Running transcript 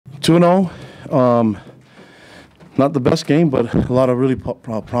2-0. Not the best game, but a lot of really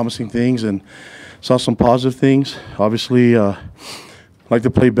promising things, and saw some positive things. Obviously, like to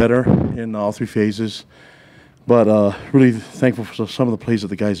play better in all three phases, but really thankful for some of the plays that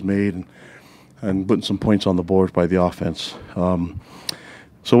the guys made and putting some points on the board by the offense.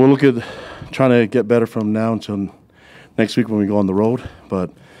 So we'll look at trying to get better from now until next week when we go on the road,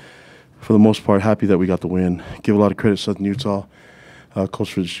 but for the most part, happy that we got the win. Give a lot of credit to Southern Utah.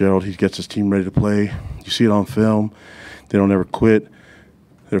 Coach Fitzgerald, he gets his team ready to play. You see it on film. They don't ever quit.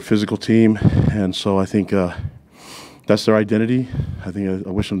 They're a physical team, and so I think that's their identity. I think I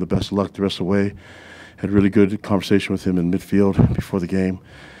wish them the best of luck the rest of the way. Had a really good conversation with him in midfield before the game,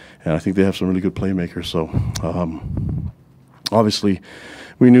 and I think they have some really good playmakers. So obviously,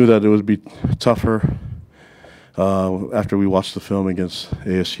 we knew that it would be tougher after we watched the film against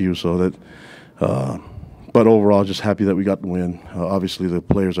ASU. So that. But overall, just happy that we got the win. Obviously, the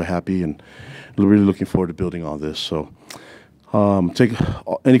players are happy, and really looking forward to building on this. So, take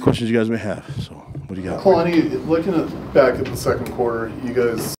any questions you guys may have. So, what do you got? Kalani, looking back at the second quarter, you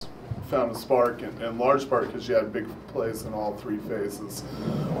guys found a spark, in large part because you had big plays in all three phases.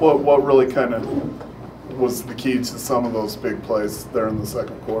 What really kind of was the key to some of those big plays there in the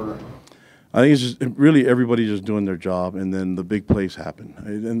second quarter? I think it's just really everybody just doing their job, and then the big plays happen.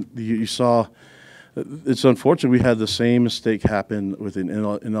 And you saw. It's unfortunate we had the same mistake happen with an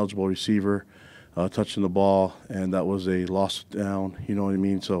ineligible receiver touching the ball, and that was a lost down. You know what I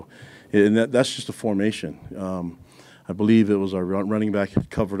mean? So, and that's just a formation. I believe it was our running back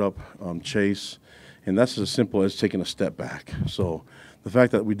covered up Chase, and that's as simple as taking a step back. So, the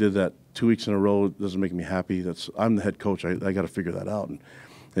fact that we did that 2 weeks in a row doesn't make me happy. I'm the head coach. I got to figure that out, and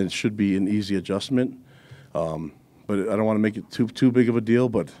it should be an easy adjustment. But I don't want to make it too big of a deal,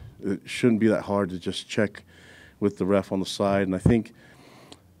 but it shouldn't be that hard to just check with the ref on the side. And I think,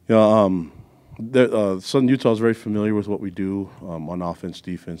 Southern Utah is very familiar with what we do on offense,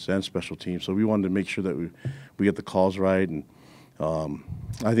 defense, and special teams. So we wanted to make sure that we get the calls right. And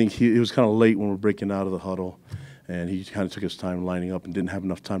I think it was kind of late when we're breaking out of the huddle, and he kind of took his time lining up and didn't have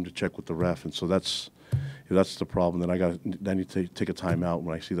enough time to check with the ref. And so that's the problem. Then I need to take a timeout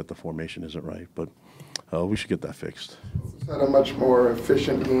when I see that the formation isn't right. But we should get that fixed. Is that a much more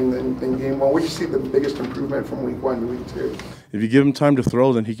efficient game than game one? Where do you see the biggest improvement from week 1 to week 2? If you give him time to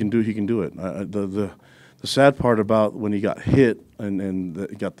throw, then he can do it. The sad part about when he got hit and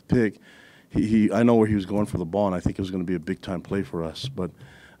he got the pick, I know where he was going for the ball, and I think it was going to be a big time play for us. But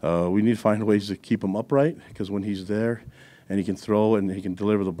we need to find ways to keep him upright, because when he's there and he can throw and he can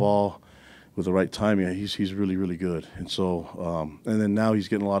deliver the ball with the right timing, he's really, really good. And so and then now he's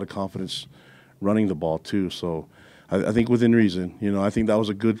getting a lot of confidence running the ball too. So I think within reason, I think that was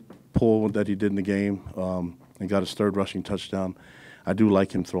a good pull that he did in the game and got his third rushing touchdown. I do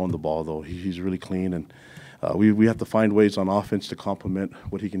like him throwing the ball, though. He's really clean, and we have to find ways on offense to complement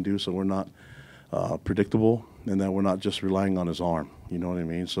what he can do, so we're not predictable and that we're not just relying on his arm. You know what I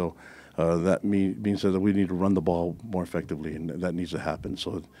mean? So that means that we need to run the ball more effectively, and that needs to happen.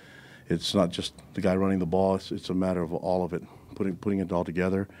 So it's not just the guy running the ball. It's a matter of all of it, putting it all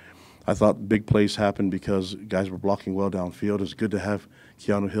together. I thought big plays happened because guys were blocking well downfield. It's good to have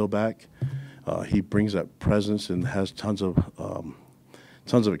Keanu Hill back. He brings that presence and has tons of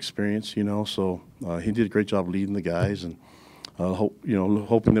experience, So he did a great job leading the guys, and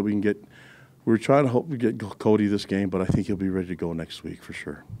hoping that we can get. We're trying to hope we get Cody this game, but I think he'll be ready to go next week for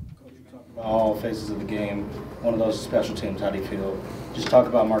sure. Coach, you talked about all phases of the game. One of those special teams. How do you feel? Just talk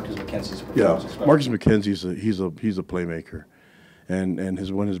about Marcus McKenzie's performance. Yeah, Marcus McKenzie's he's a playmaker. And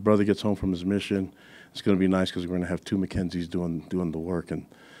when his brother gets home from his mission, it's going to be nice because we're going to have two McKenzies doing the work. And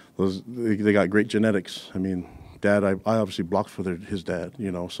they got great genetics. I mean, Dad, I obviously blocked for his dad,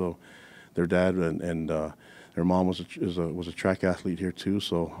 so their dad and their mom was a track athlete here too.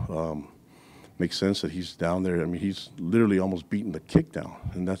 So makes sense that he's down there. I mean, he's literally almost beating the kick down,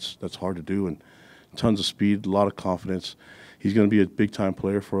 and that's hard to do. And tons of speed, a lot of confidence. He's going to be a big time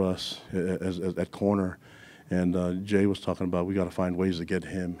player for us at corner. And Jay was talking about we got to find ways to get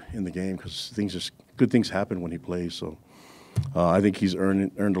him in the game because good things happen when he plays. So I think he's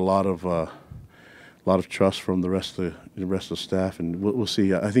earned a lot of trust from the rest of the staff, and we'll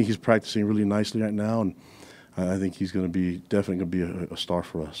see. I think he's practicing really nicely right now, and I think he's definitely going to be a star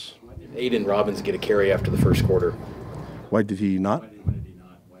for us. Why did Aiden Robbins get a carry after the first quarter? Why did he not? Why did he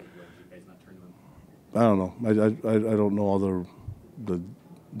not? Why did you guys not turn him? I don't know. I don't know all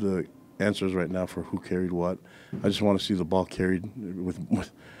the answers right now for who carried what. I just want to see the ball carried with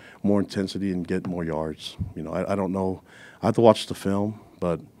more intensity and get more yards. I don't know. I have to watch the film,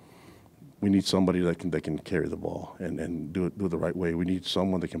 but we need somebody that can carry the ball and do it the right way. We need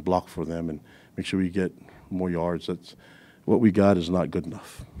someone that can block for them and make sure we get more yards. That's what we got is not good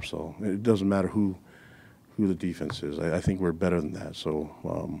enough. So it doesn't matter who the defense is. I think we're better than that.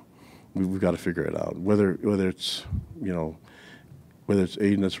 So we've got to figure it out. Whether it's whether it's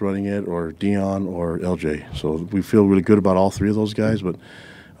Aiden that's running it or Dion or LJ. So we feel really good about all three of those guys, but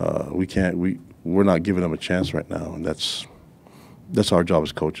we're not giving them a chance right now, and that's our job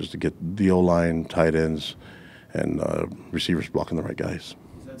as coaches, to get the O-line, tight ends, and receivers blocking the right guys.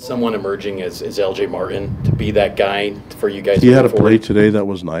 Someone emerging as LJ Martin to be that guy for you guys. He had a play today that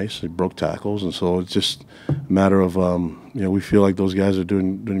was nice. He broke tackles, and so it's just a matter of we feel like those guys are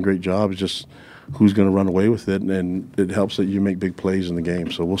doing a great job. It's just who's going to run away with it, and it helps that you make big plays in the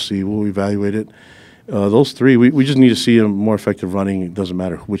game. So we'll see. We'll evaluate it. Those three, we just need to see them more effective running. It doesn't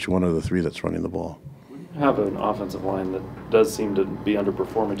matter which one of the three that's running the ball. Have an offensive line that does seem to be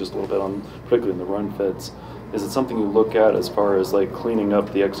underperforming just a little bit, particularly in the run fits. Is it something you look at as far as like cleaning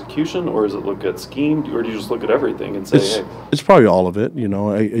up the execution, or is it look at scheme, or do you just look at everything and say, hey? It's probably all of it. You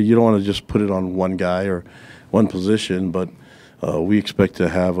don't want to just put it on one guy or one position, but we expect to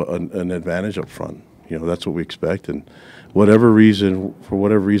have an advantage up front. That's what we expect, and for whatever reason,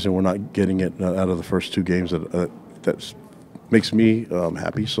 we're not getting it out of the first two games. That makes me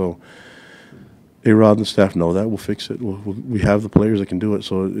happy. So A-Rod and the staff know that. We'll fix it. We have the players that can do it.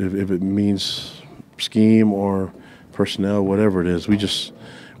 So if it means scheme or personnel, whatever it is,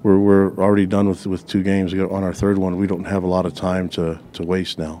 we're already done with two games. On our third one, we don't have a lot of time to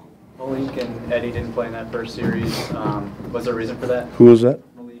waste now. Malik and Eddie didn't play in that first series. Was there a reason for that? Who was that?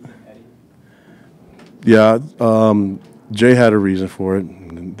 Malik and Eddie. Yeah, Jay had a reason for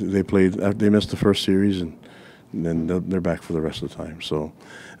it. They played. They missed the first series, and then they're back for the rest of the time. So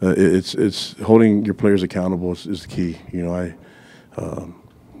it's holding your players accountable is the key.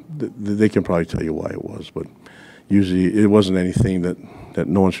 They can probably tell you why it was, but usually it wasn't anything that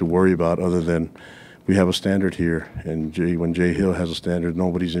no one should worry about, other than we have a standard here, and when Jay Hill has a standard,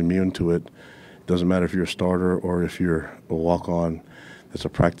 nobody's immune to it. It doesn't matter if you're a starter or if you're a walk-on that's a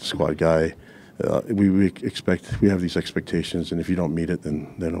practice squad guy. We have these expectations, and if you don't meet it,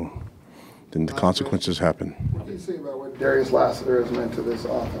 then the consequences happen. What do you say about what Darius Lassiter has meant to this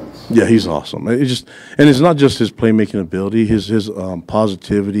offense? Yeah, he's awesome. And it's not just his playmaking ability, his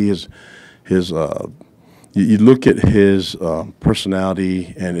positivity, you look at his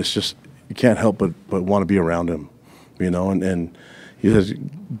personality, and it's just you can't help but want to be around him, and he has a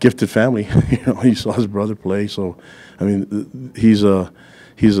gifted family. You saw his brother play, so I mean he's a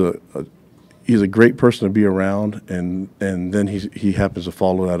great person to be around, and then he happens to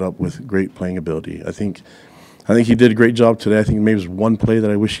follow that up with great playing ability. I think he did a great job today. I think maybe it was one play that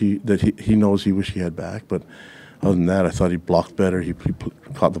I wish he knows he wish he had back, but other than that, I thought he blocked better. He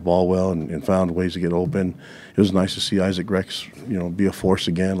caught the ball well and found ways to get open. It was nice to see Isaac Rex, be a force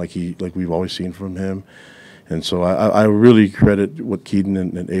again, like we've always seen from him. And so I really credit what Keaton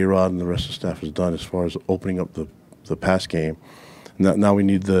and A-Rod and the rest of the staff has done as far as opening up the pass game. Now we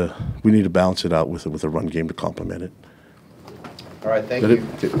need to balance it out with a run game to complement it. All right, thank you.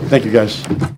 Thank you, guys.